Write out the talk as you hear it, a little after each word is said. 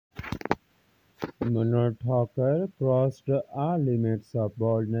Mrunal Thakur crossed all limits of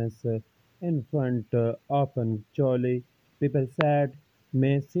boldness in front of choli. People said,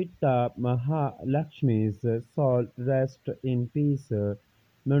 "May Sita Mahalakshmi's soul rest in peace."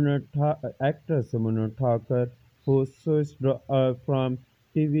 Actress Mrunal Thakur, who switched from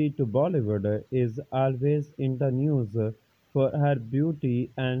TV to Bollywood, is always in the news for her beauty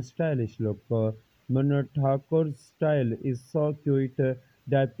and stylish look. Mrunal Thakur's style is so cute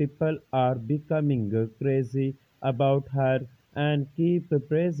that people are becoming crazy about her and keep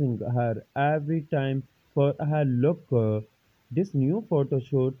praising her every time for her look. This new photo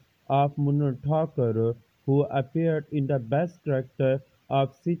shoot of Mrunal Thakur, who appeared in the best character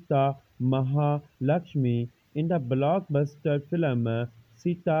of Sita Mahalakshmi in the blockbuster film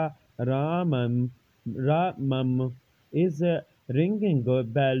Sita Ramam is ringing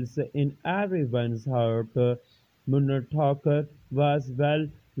bells in everyone's heart. Mrunal Thakur was well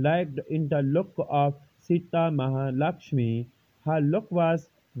liked in the look of Sita Mahalakshmi. Her look was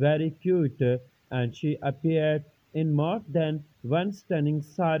very cute and she appeared in more than one stunning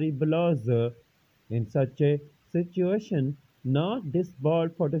sari blouse. In such a situation, now this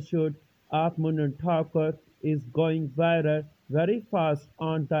bold photoshoot of Mrunal Thakur is going viral very fast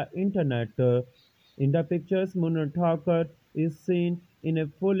on the internet. In the pictures, Mrunal Thakur is seen in a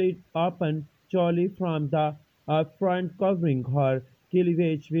fully open choli from the front, covering her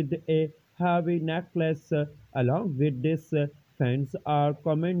cleavage with a heavy necklace. Along with this, fans are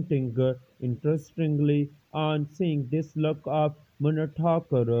commenting interestingly on seeing this look of Mrunal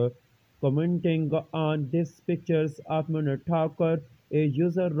Thakur. Commenting on these pictures of Mrunal Thakur, a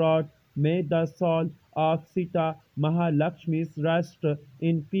user wrote, "May the soul of Sita Mahalakshmi rest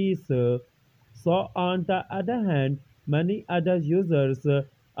in peace." So, on the other hand, many other users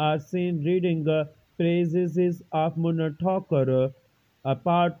are seen reading praises of Mrunal Thakur.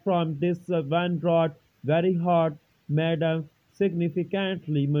 Apart from this, one wrote, "Very hot, madam."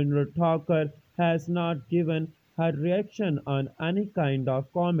 Significantly, Mrunal Thakur has not given her reaction on any kind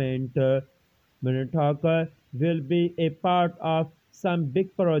of comment. Mrunal Thakur will be a part of some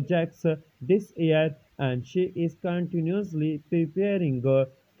big projects this year and she is continuously preparing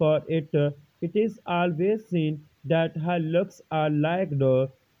for it. It is always seen that her looks are liked.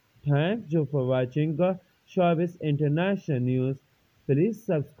 Thank you for watching Showbiz International News. Please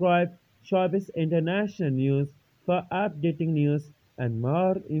subscribe Showbiz International News for updating news and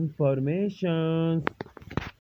more information.